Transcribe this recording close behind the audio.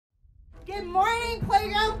Good morning,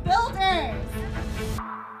 playground builders!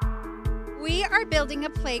 We are building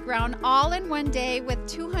a playground all in one day with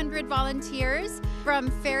 200 volunteers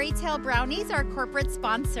from Fairytale Brownies, our corporate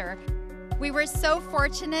sponsor. We were so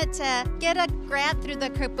fortunate to get a grant through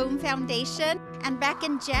the KaBOOM Foundation, and back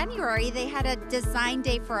in January they had a design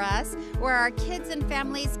day for us where our kids and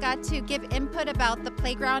families got to give input about the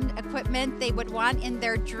playground equipment they would want in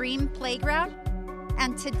their dream playground.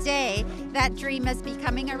 And today, that dream is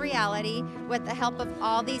becoming a reality with the help of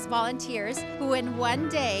all these volunteers who in one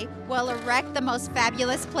day will erect the most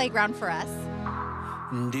fabulous playground for us.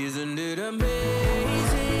 And isn't it amazing?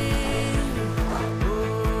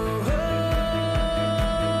 Oh,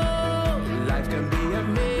 life can be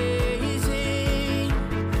amazing.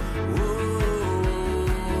 Oh,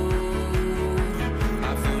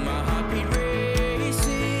 I feel my heartbeat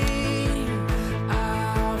racing.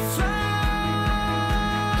 I'll fly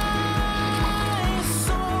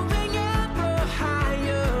soaring ever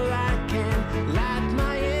higher. I can light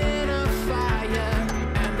my inner fire,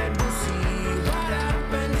 and then we'll see what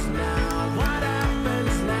happens now. What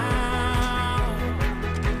happens now?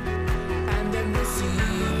 And then we'll see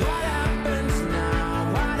what happens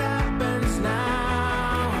now. What happens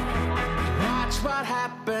now? Watch what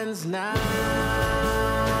happens now.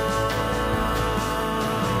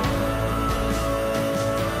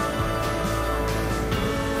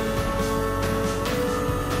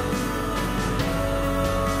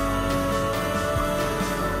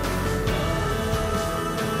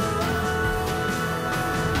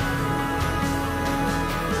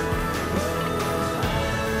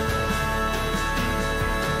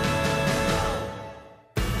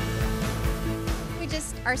 We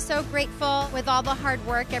just are so grateful with all the hard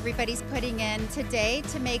work everybody's putting in today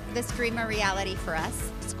to make this dream a reality for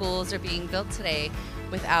us. Schools are being built today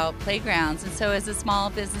without playgrounds, and so as a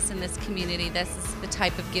small business in this community, this is the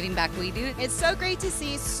type of giving back we do. It's so great to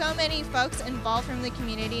see so many folks involved from the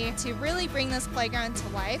community to really bring this playground to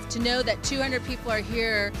life. To know that 200 people are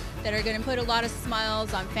here that are going to put a lot of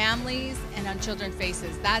smiles on families and on children's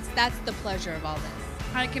faces. That's the pleasure of all this.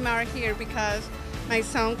 I came out here because my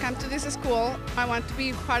son comes to this school. I want to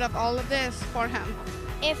be part of all of this for him.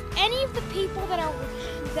 If any of the people that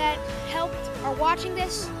helped are watching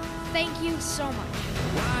this, thank you so much.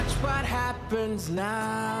 Watch what happens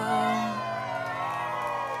now.